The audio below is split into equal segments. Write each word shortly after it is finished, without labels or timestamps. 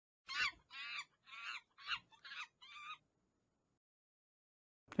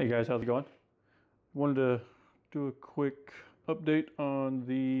Hey guys, how's it going? Wanted to do a quick update on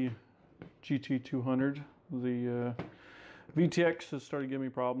the GT200. The VTX has started giving me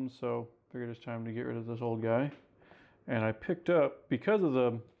problems, so I figured it's time to get rid of this old guy. And I picked up, because of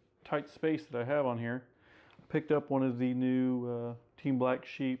the tight space that I have on here, I picked up one of the new Team Black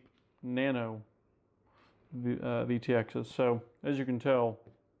Sheep Nano VTXs. So as you can tell,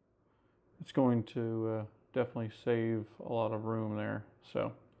 it's going to definitely save a lot of room there.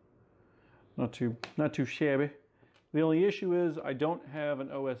 So not too shabby. The only issue is I don't have an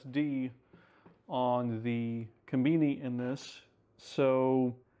OSD on the Combini in this.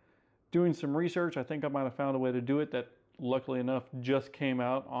 So doing some research, I think I might have found a way to do it that luckily enough just came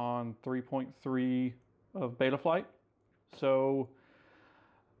out on 3.3 of Betaflight. So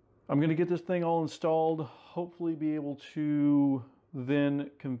I'm going to get this thing all installed, hopefully be able to then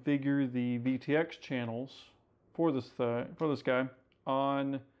configure the VTX channels for this guy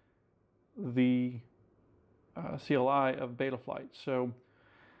on the CLI of Betaflight. So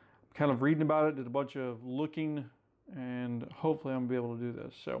kind of reading about it, did a bunch of looking, and hopefully I'm gonna be able to do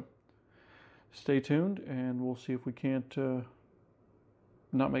this. So stay tuned and we'll see if we can't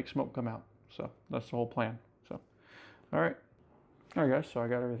not make smoke come out. So that's the whole plan. So all right guys, so I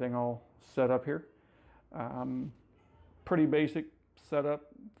got everything all set up here. Pretty basic setup.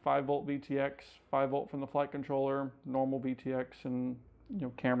 5-volt VTX, 5-volt from the flight controller, normal VTX and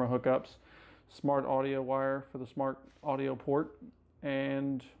camera hookups, smart audio wire for the smart audio port,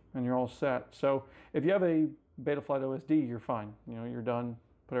 and you're all set. So if you have a Betaflight OSD, you're fine. You're done,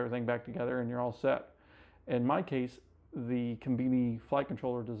 put everything back together and you're all set. In my case, the Combini flight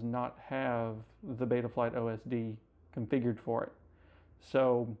controller does not have the Betaflight OSD configured for it.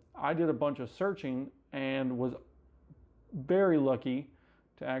 So I did a bunch of searching and was very lucky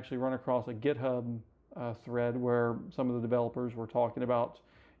to actually run across a GitHub thread where some of the developers were talking about,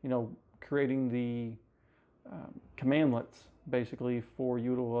 creating the commandlets basically for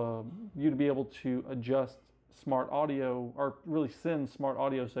you to be able to adjust smart audio, or really send smart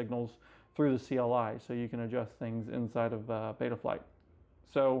audio signals through the CLI, so you can adjust things inside of Betaflight.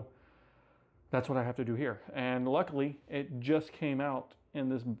 So that's what I have to do here, and luckily it just came out in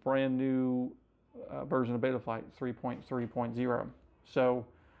this brand new version of Betaflight 3.3.0. So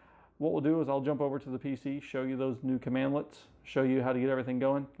what we'll do is I'll jump over to the PC, show you those new commandlets, show you how to get everything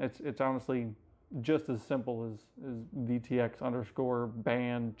going. It's honestly just as simple as VTX underscore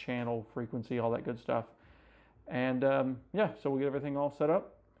band, channel, frequency, all that good stuff. And yeah, so we'll get everything all set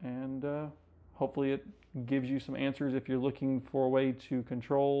up, and hopefully it gives you some answers if you're looking for a way to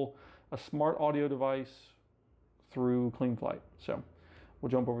control a smart audio device through CleanFlight. So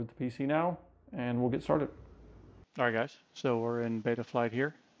we'll jump over to the PC now and we'll get started. All right guys, so we're in Betaflight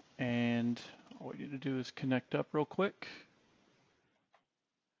here, and all we need to do is connect up real quick.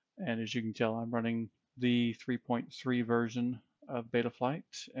 And as you can tell, I'm running the 3.3 version of Betaflight.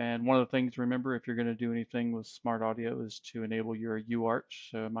 And one of the things to remember if you're going to do anything with smart audio is to enable your UART.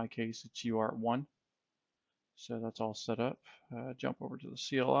 So in my case, it's UART 1. So that's all set up. Jump over to the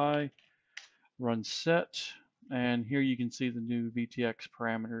CLI, run set, and here you can see the new VTX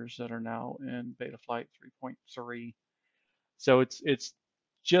parameters that are now in Betaflight 3.3. So it's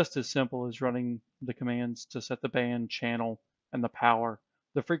just as simple as running the commands to set the band, channel, and the power.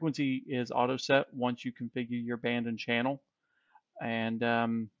 The frequency is auto set once you configure your band and channel. And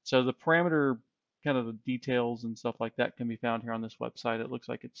so the parameter, kind of the details and stuff like that, can be found here on this website. It looks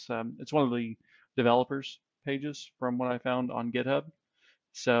like it's one of the developers pages from what I found on GitHub.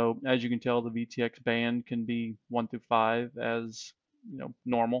 So as you can tell, the VTX band can be 1 through 5 as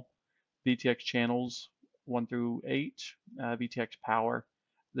normal. VTX channels 1 through 8, VTX power.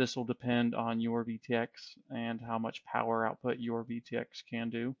 This will depend on your VTX and how much power output your VTX can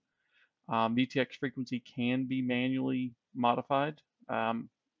do. VTX frequency can be manually modified,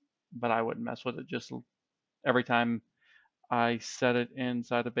 but I wouldn't mess with it. Just every time I set it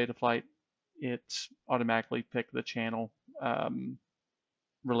inside of Betaflight, it automatically picked the channel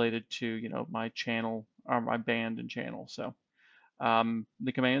related to my channel or my band and channel. So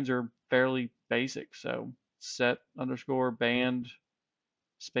the commands are fairly basic. So set underscore band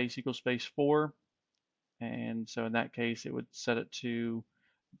space equals space 4, and so in that case it would set it to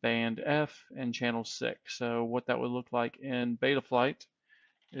band F and channel 6. So what that would look like in Betaflight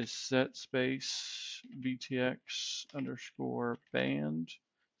is set space VTX underscore band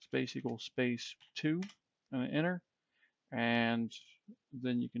space equals space 2 and enter, and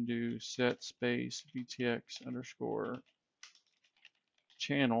then you can do set space VTX underscore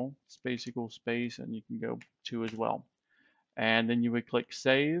channel space equals space, and you can go 2 as well. And then you would click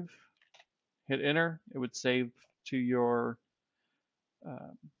save, hit enter. It would save to your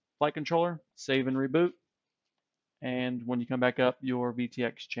flight controller, save and reboot, and when you come back up, your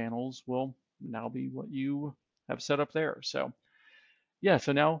VTX channels will now be what you have set up there. So yeah,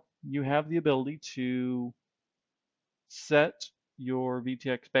 so now you have the ability to set your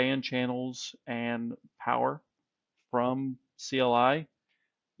VTX band channels and power from CLI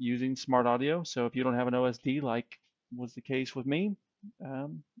using smart audio. So if you don't have an OSD like was the case with me,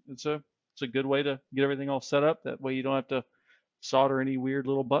 it's a good way to get everything all set up. That way you don't have to solder any weird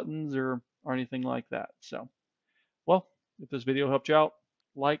little buttons or anything like that. So, well, if this video helped you out,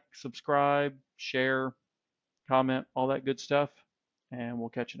 like, subscribe, share, comment, all that good stuff, and we'll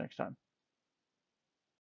catch you next time.